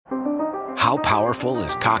How powerful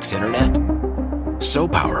is Cox Internet? So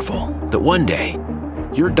powerful that one day,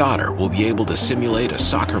 your daughter will be able to simulate a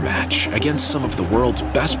soccer match against some of the world's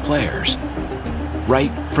best players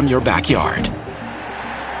right from your backyard.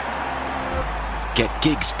 Get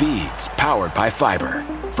gig speeds powered by fiber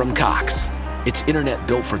from Cox. It's internet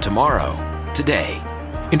built for tomorrow, today.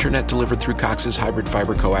 Internet delivered through Cox's hybrid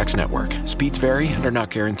fiber coax network. Speeds vary and are not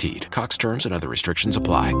guaranteed. Cox terms and other restrictions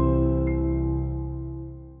apply.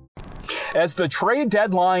 As the trade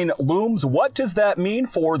deadline looms, what does that mean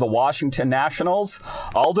for the Washington Nationals?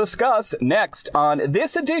 I'll discuss next on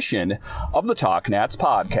this edition of the Talk Nats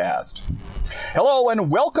podcast. Hello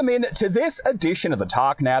and welcome in to this edition of the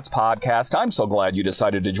Talk Nats podcast. I'm so glad you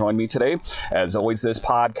decided to join me today. As always, this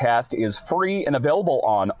podcast is free and available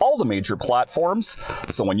on all the major platforms.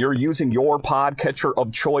 So when you're using your podcatcher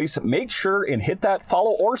of choice, make sure and hit that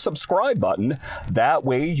follow or subscribe button. That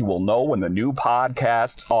way you will know when the new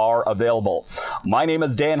podcasts are available. My name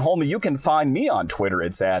is Dan Holme. You can find me on Twitter.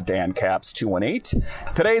 It's at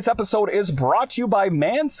DanCaps218. Today's episode is brought to you by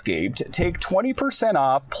Manscaped. Take 20%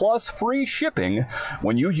 off plus free shipping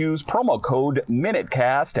when you use promo code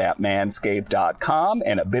MinuteCast at manscaped.com.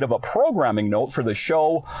 And a bit of a programming note for the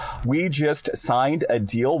show. We just signed a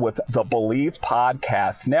deal with the Believe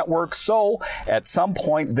Podcast Network. So at some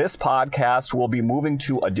point, this podcast will be moving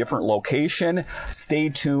to a different location. Stay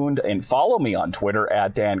tuned and follow me on Twitter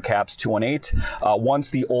at DanCaps218. Once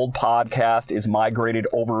the old podcast is migrated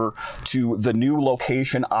over to the new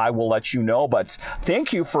location, I will let you know. But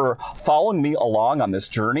thank you for following me along on this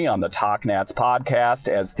journey on the Talk Nats podcast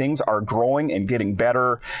as things are growing and getting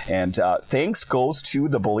better. And thanks goes to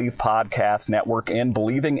the Believe Podcast Network and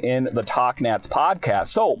believing in the Talk Nats podcast.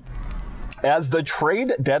 So, as the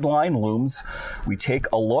trade deadline looms, we take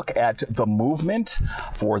a look at the movement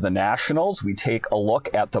for the Nationals. We take a look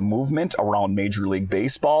at the movement around Major League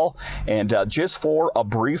Baseball. And just for a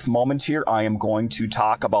brief moment here, I am going to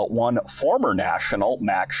talk about one former National,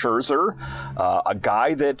 Max Scherzer, a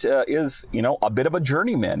guy that is, a bit of a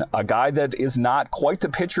journeyman, a guy that is not quite the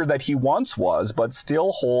pitcher that he once was, but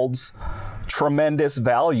still holds tremendous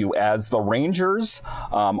value as the Rangers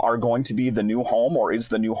are going to be the new home, or is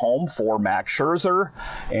the new home for Max Scherzer.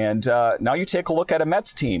 And now you take a look at a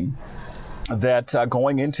Mets team that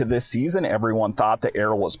going into this season, everyone thought the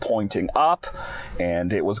arrow was pointing up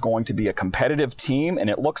and it was going to be a competitive team. And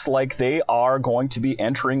it looks like they are going to be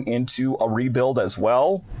entering into a rebuild as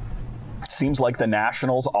well. Seems like the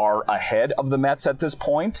Nationals are ahead of the Mets at this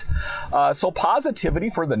point. So positivity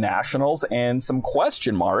for the Nationals and some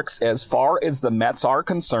question marks as far as the Mets are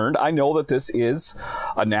concerned. I know that this is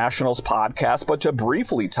a Nationals podcast, but to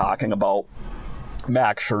briefly talking about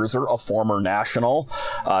Max Scherzer, a former National.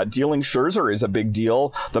 Dealing Scherzer is a big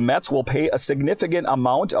deal. The Mets will pay a significant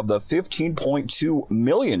amount of the $15.2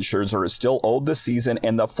 million Scherzer is still owed this season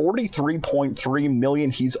and the $43.3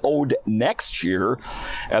 million he's owed next year.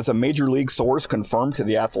 As a Major League source confirmed to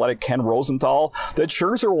The Athletic, Ken Rosenthal, that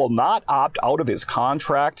Scherzer will not opt out of his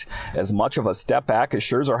contract. As much of a step back as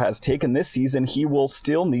Scherzer has taken this season, he will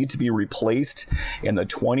still need to be replaced in the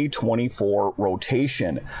 2024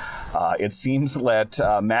 rotation. It seems that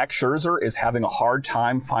Max Scherzer is having a hard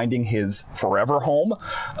time finding his forever home.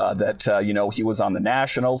 He was on the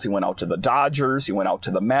Nationals. He went out to the Dodgers. He went out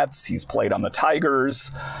to the Mets. He's played on the Tigers.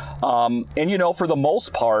 For the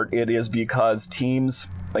most part, it is because teams,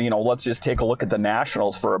 let's just take a look at the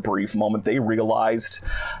Nationals for a brief moment. They realized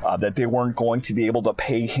that they weren't going to be able to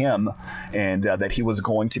pay him and that he was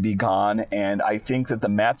going to be gone. And I think that the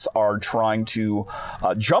Mets are trying to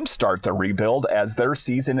jumpstart the rebuild as their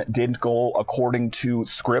season didn't go according to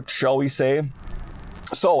script, shall we say.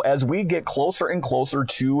 So as we get closer and closer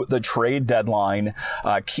to the trade deadline,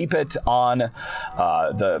 keep it on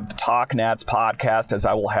the Talk Nats podcast, as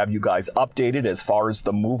I will have you guys updated as far as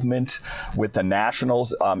the movement with the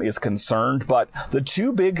Nationals is concerned. But the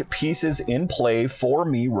two big pieces in play for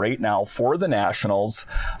me right now for the Nationals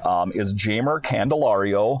is Jeimer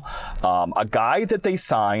Candelario, a guy that they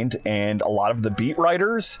signed, and a lot of the beat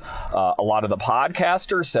writers, a lot of the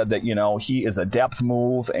podcasters said that, he is a depth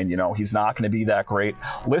move and, he's not going to be that great.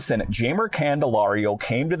 Listen, Jeimer Candelario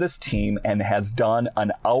came to this team and has done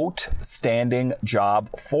an outstanding job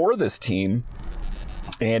for this team.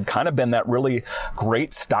 and kind of been that really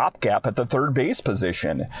great stopgap at the third base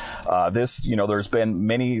position. There's been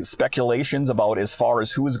many speculations about as far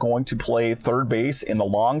as who is going to play third base in the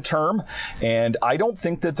long term, and I don't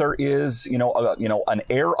think that there is, an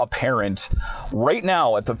heir apparent right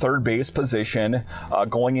now at the third base position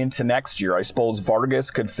going into next year. I suppose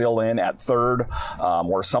Vargas could fill in at third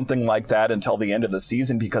or something like that until the end of the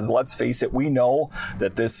season, because let's face it, we know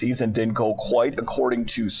that this season didn't go quite according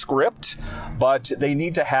to script, but they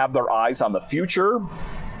need to have their eyes on the future.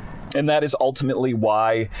 And that is ultimately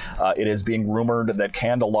why it is being rumored that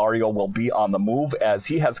Candelario will be on the move, as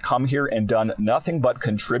he has come here and done nothing but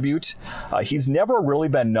contribute. He's never really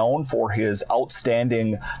been known for his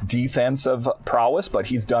outstanding defensive prowess, but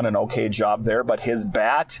he's done an okay job there. But his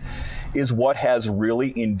bat is what has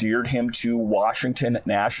really endeared him to Washington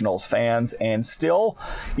Nationals fans. And still,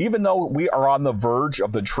 even though we are on the verge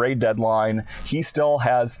of the trade deadline, he still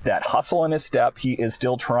has that hustle in his step. He is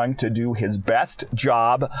still trying to do his best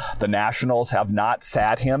job. The Nationals have not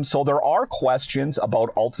sat him. So there are questions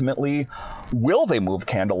about ultimately, will they move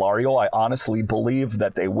Candelario? I honestly believe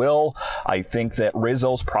that they will. I think that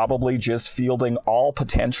Rizzo's probably just fielding all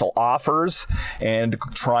potential offers and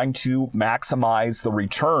trying to maximize the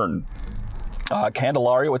return.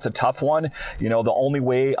 Candelario, it's a tough one. The only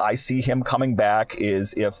way I see him coming back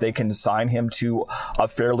is if they can sign him to a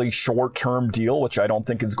fairly short-term deal, which I don't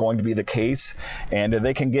think is going to be the case, and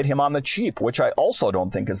they can get him on the cheap, which I also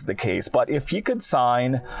don't think is the case. But if he could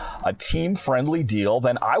sign a team-friendly deal,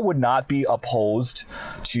 then I would not be opposed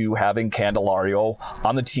to having Candelario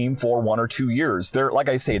on the team for 1 or 2 years. Like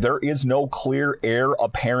I say, there is no clear heir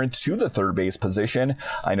apparent to the third base position.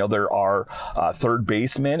 I know there are third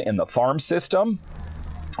basemen in the farm system,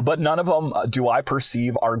 but none of them do I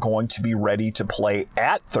perceive are going to be ready to play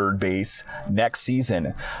at third base next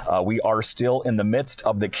season. We are still in the midst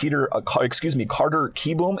of the Carter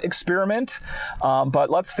Kieboom experiment, but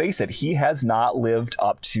let's face it, he has not lived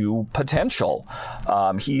up to potential.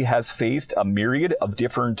 He has faced a myriad of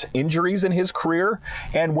different injuries in his career,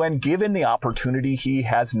 and when given the opportunity, he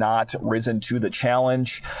has not risen to the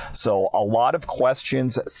challenge. So a lot of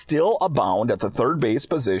questions still abound at the third base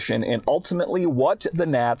position, and ultimately what the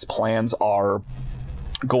Nats' plans are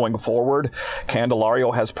going forward.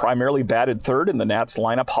 Candelario has primarily batted third in the Nats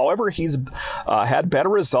lineup. However, he's had better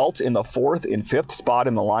results in the fourth and fifth spot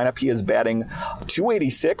in the lineup. He is batting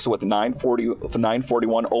 .286 with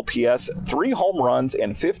 941 OPS, 3 home runs,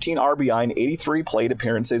 and 15 RBI in 83 plate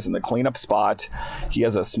appearances in the cleanup spot. He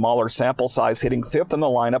has a smaller sample size, hitting fifth in the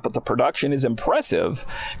lineup, but the production is impressive.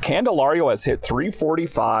 Candelario has hit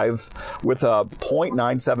 .345 with a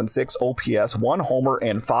 .976 OPS, 1 homer,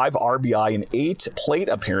 and 5 RBI in 8 plate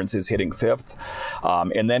appearances, hitting fifth.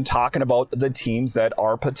 And then talking about the teams that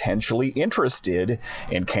are potentially interested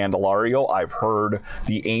in Candelario, I've heard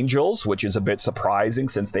the Angels, which is a bit surprising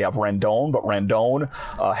since they have Rendon, but Rendon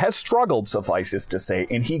has struggled, suffices to say,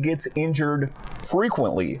 and he gets injured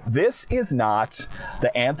frequently. This is not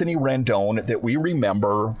the Anthony Rendon that we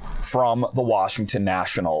remember from the Washington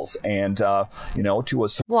Nationals. And,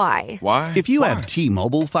 Why? If you have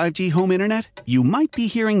T-Mobile 5G home internet, you might be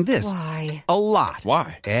hearing this a lot. Why?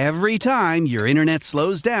 Every time your internet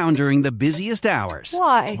slows down during the busiest hours.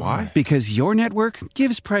 Why? Because your network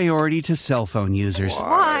gives priority to cell phone users.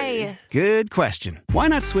 Why? Good question. Why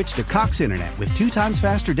not switch to Cox Internet with 2 times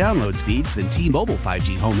faster download speeds than T-Mobile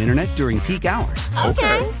 5G home internet during peak hours?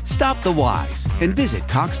 Okay. Stop the whys and visit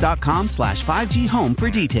cox.com/5G home for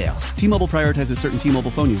details. T-Mobile prioritizes certain T-Mobile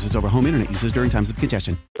phone users over home internet users during times of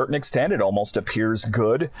congestion. To a certain extent, it almost appears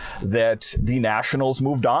good that the Nationals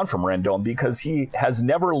moved on from Rendon, because he has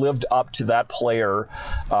never lived up to that player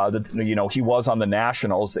that he was on the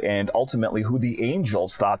Nationals, and ultimately who the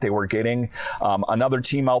Angels thought they were getting. Another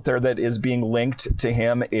team out there that is being linked to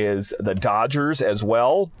him is the Dodgers as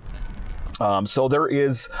well. So there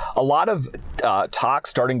is a lot of talk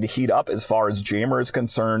starting to heat up as far as Jeimer is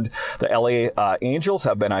concerned. The LA Angels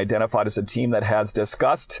have been identified as a team that has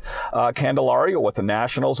discussed Candelario with the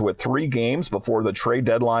Nationals with 3 games before the trade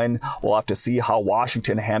deadline. We'll have to see how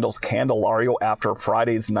Washington handles Candelario after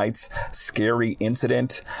Friday's night's scary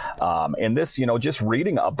incident. And this, just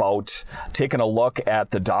reading about taking a look at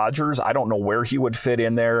the Dodgers, I don't know where he would fit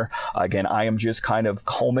in there. Again, I am just kind of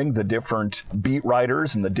combing the different beat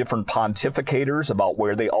writers and the different pontificators about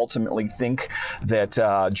where they ultimately think that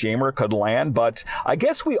Jeimer could land. But I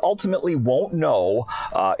guess we ultimately won't know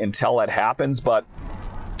until that happens. But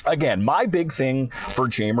Again, my big thing for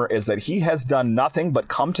Jeimer is that he has done nothing but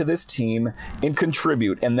come to this team and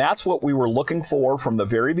contribute. And that's what we were looking for from the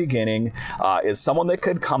very beginning, is someone that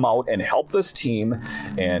could come out and help this team.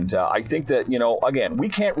 And I think that, again, we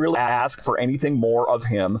can't really ask for anything more of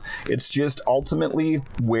him. It's just ultimately,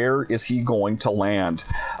 where is he going to land?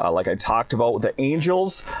 Like I talked about with the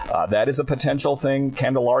Angels, that is a potential thing.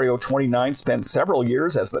 Candelario, 29, spent several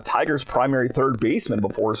years as the Tigers' primary third baseman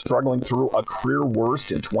before struggling through a career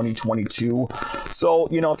worst in 2022. So,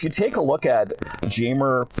 if you take a look at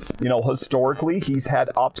Jeimer, historically, he's had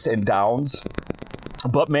ups and downs.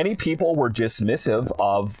 But many people were dismissive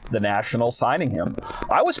of the Nationals signing him.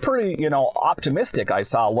 I was pretty, optimistic. I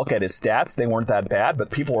saw a look at his stats. They weren't that bad, but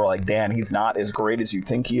people were like, Dan, he's not as great as you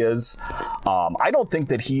think he is. I don't think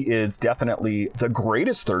that he is definitely the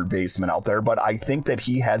greatest third baseman out there, but I think that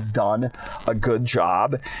he has done a good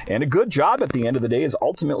job. And a good job at the end of the day is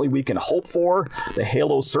ultimately we can hope for. The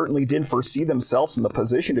Halos certainly didn't foresee themselves in the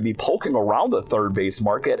position to be poking around the third base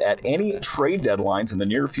market at any trade deadlines in the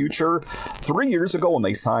near future. 3 years ago, when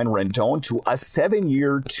they signed Rendon to a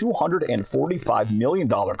 7-year, $245 million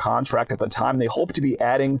contract. At the time, they hoped to be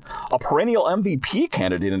adding a perennial MVP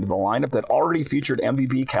candidate into the lineup that already featured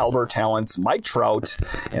MVP caliber talents Mike Trout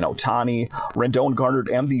and Ohtani. Rendon garnered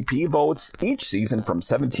MVP votes each season from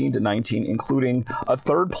 17 to 19, including a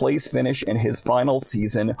third-place finish in his final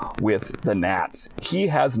season with the Nats. He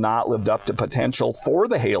has not lived up to potential for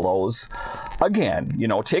the Halos. Again,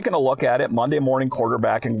 taking a look at it, Monday morning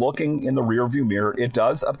quarterbacking, looking in the rearview mirror, it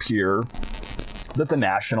does appear that the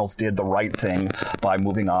Nationals did the right thing by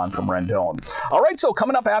moving on from Rendon. All right, so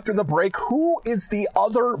coming up after the break, who is the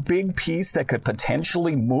other big piece that could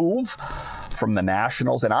potentially move from the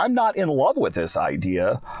Nationals? And I'm not in love with this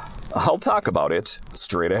idea. I'll talk about it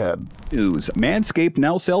straight ahead. News. Manscaped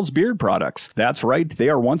now sells beard products. That's right, they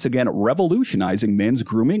are once again revolutionizing men's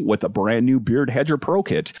grooming with a brand new Beard Hedger Pro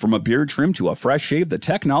Kit. From a beard trim to a fresh shave, the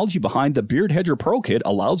technology behind the Beard Hedger Pro Kit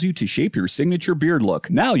allows you to shape your signature beard look.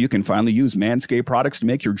 Now you can finally use Manscaped products to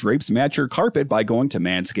make your drapes match your carpet by going to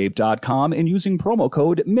manscaped.com and using promo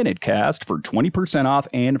code MINUTECAST for 20% off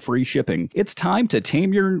and free shipping. It's time to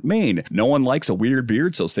tame your mane. No one likes a weird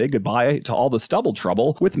beard, so say goodbye to all the stubble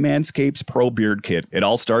trouble with Manscaped's Pro Beard Kit. It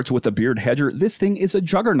all starts with the Beard Hedger. This thing is a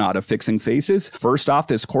juggernaut of fixing faces. First off,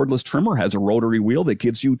 this cordless trimmer has a rotary wheel that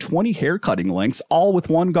gives you 20 hair cutting lengths, all with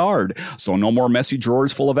one guard. So no more messy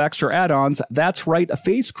drawers full of extra add-ons. That's right,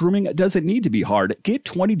 face grooming doesn't need to be hard. Get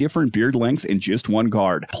 20 different beard lengths in just one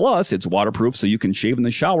guard. Plus, it's waterproof so you can shave in the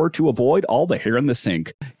shower to avoid all the hair in the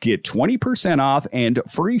sink. Get 20% off and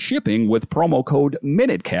free shipping with promo code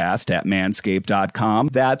MINUTECAST at manscaped.com.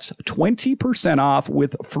 That's 20% off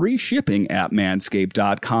with free shipping at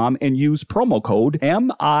manscaped.com and use promo code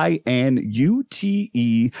MINUTECAST.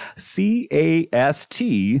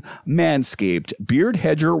 Manscaped Beard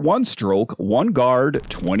Hedger, 1 stroke, 1 guard,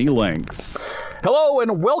 20 lengths. Hello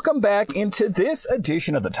and welcome back into this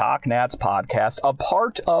edition of the Talk Nats podcast, a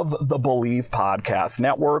part of the Believe Podcast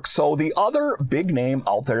Network. So the other big name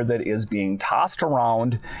out there that is being tossed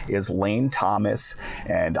around is Lane Thomas.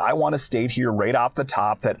 And I want to state here right off the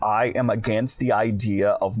top that I am against the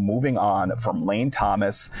idea of moving on from Lane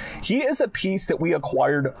Thomas. He is a piece that we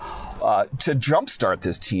acquired to jumpstart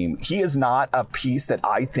this team. He is not a piece that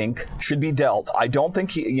I think should be dealt. I don't think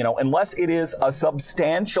he, unless it is a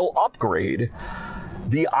substantial upgrade.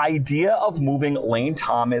 The idea of moving Lane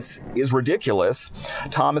Thomas is ridiculous.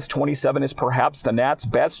 Thomas, 27, is perhaps the Nats'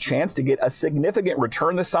 best chance to get a significant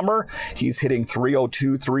return this summer. He's hitting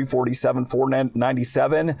 .302, .347,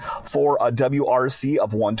 .497 for a WRC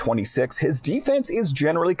of 126. His defense is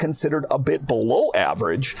generally considered a bit below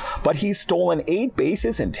average, but he's stolen 8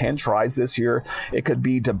 bases in 10 tries this year. It could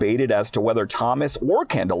be debated as to whether Thomas or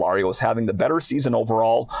Candelario is having the better season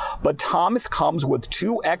overall, but Thomas comes with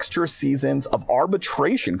 2 extra seasons of arbitration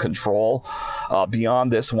control.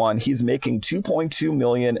 Beyond this one, he's making $2.2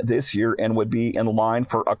 million this year and would be in line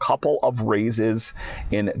for a couple of raises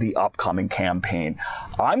in the upcoming campaign.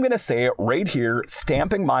 I'm going to say it right here,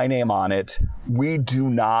 stamping my name on it. We do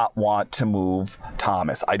not want to move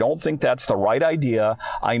Thomas. I don't think that's the right idea.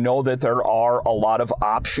 I know that there are a lot of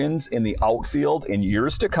options in the outfield in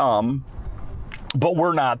years to come, but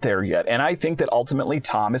we're not there yet. And I think that ultimately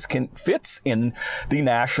Thomas fits in the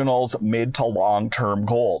Nationals' mid to long-term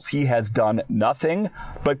goals. He has done nothing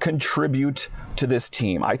but contribute to this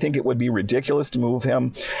team. I think it would be ridiculous to move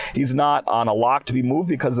him. He's not on a lock to be moved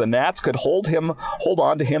because the Nats could hold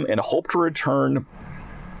on to him and hope to return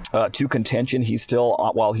to contention. He's still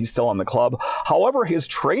on the club. However, his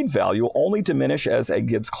trade value only diminish as it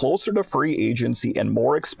gets closer to free agency and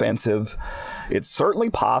more expensive. It's certainly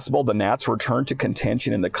possible the Nats return to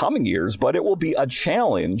contention in the coming years, but it will be a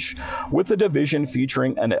challenge with the division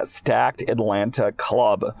featuring a stacked Atlanta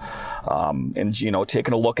club. And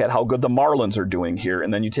taking a look at how good the Marlins are doing here,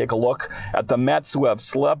 and then you take a look at the Mets, who have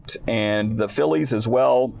slipped, and the Phillies as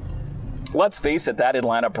well. Let's face it, that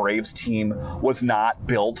Atlanta Braves team was not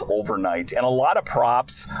built overnight. And a lot of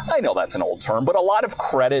props, I know that's an old term, but a lot of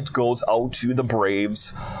credit goes out to the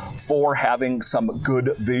Braves for having some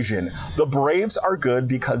good vision. The Braves are good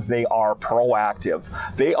because they are proactive.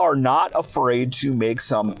 They are not afraid to make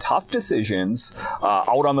some tough decisions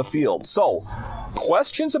out on the field. So,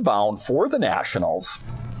 questions abound for the Nationals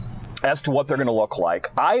as to what they're going to look like.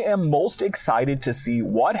 I am most excited to see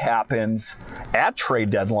what happens at trade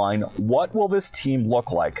deadline. What will this team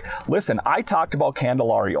look like? Listen, I talked about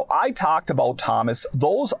Candelario. I talked about Thomas.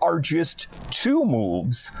 Those are just two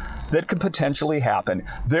moves that could potentially happen.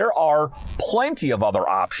 There are plenty of other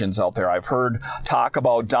options out there. I've heard talk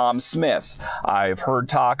about Dom Smith. I've heard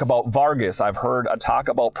talk about Vargas. I've heard talk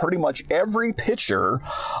about pretty much every pitcher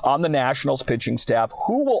on the Nationals pitching staff.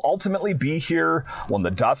 Who will ultimately be here when the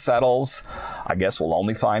dust settles? I guess we'll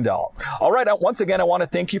only find out. All right. Once again, I want to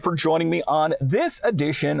thank you for joining me on this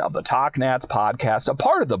edition of the Talk Nats podcast, a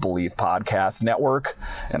part of the Believe Podcast Network.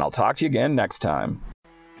 And I'll talk to you again next time.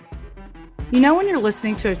 You know when you're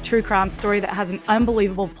listening to a true crime story that has an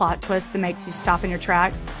unbelievable plot twist that makes you stop in your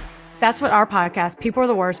tracks? That's what our podcast, People Are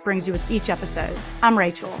the Worst, brings you with each episode. I'm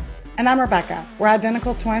Rachel. And I'm Rebecca. We're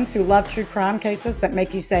identical twins who love true crime cases that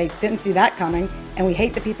make you say, didn't see that coming, and we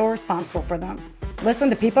hate the people responsible for them.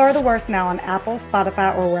 Listen to People Are the Worst now on Apple,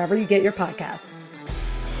 Spotify, or wherever you get your podcasts.